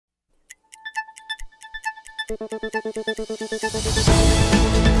Welcome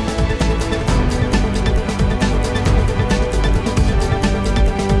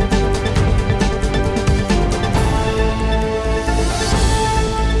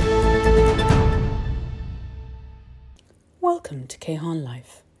to Kayhan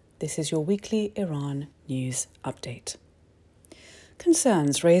Life. This is your weekly Iran news update.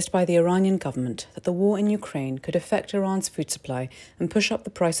 Concerns raised by the Iranian government that the war in Ukraine could affect Iran's food supply and push up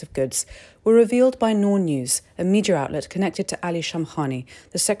the price of goods were revealed by Noor News, a media outlet connected to Ali Shamkhani,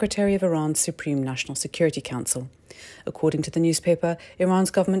 the Secretary of Iran's Supreme National Security Council. According to the newspaper,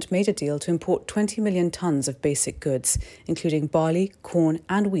 Iran's government made a deal to import 20 million tons of basic goods, including barley, corn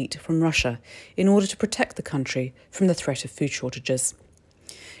and wheat from Russia, in order to protect the country from the threat of food shortages.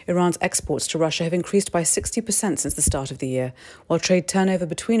 Iran's exports to Russia have increased by 60% since the start of the year, while trade turnover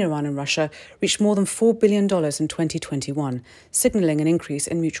between Iran and Russia reached more than $4 billion in 2021, signalling an increase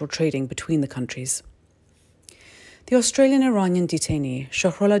in mutual trading between the countries. The Australian-Iranian detainee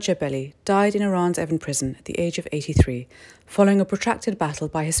Shohrollah Jebeli died in Iran's Evin prison at the age of 83, following a protracted battle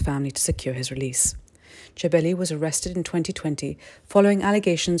by his family to secure his release. Jebeli was arrested in 2020 following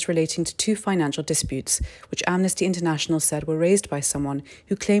allegations relating to two financial disputes, which Amnesty International said were raised by someone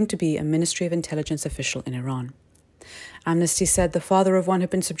who claimed to be a Ministry of Intelligence official in Iran. Amnesty said the father of one had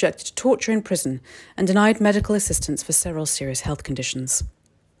been subjected to torture in prison and denied medical assistance for several serious health conditions.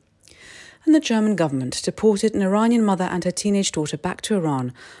 And the German government deported an Iranian mother and her teenage daughter back to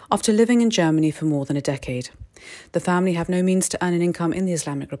Iran after living in Germany for more than a decade. The family have no means to earn an income in the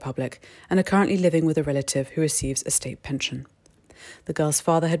Islamic Republic and are currently living with a relative who receives a state pension. The girl's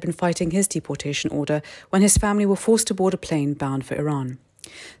father had been fighting his deportation order when his family were forced to board a plane bound for Iran.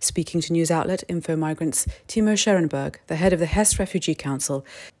 Speaking to news outlet Info Migrants, Timo Scherenberg, the head of the Hesse Refugee Council,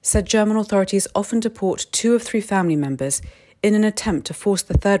 said German authorities often deport 2 of 3 family members in an attempt to force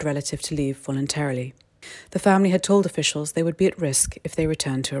the third relative to leave voluntarily. The family had told officials they would be at risk if they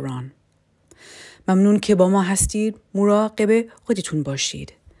returned to Iran. ممنون که با ما هستید. مراقب خودتون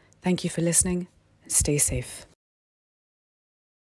باشید. Thank you for listening and stay safe.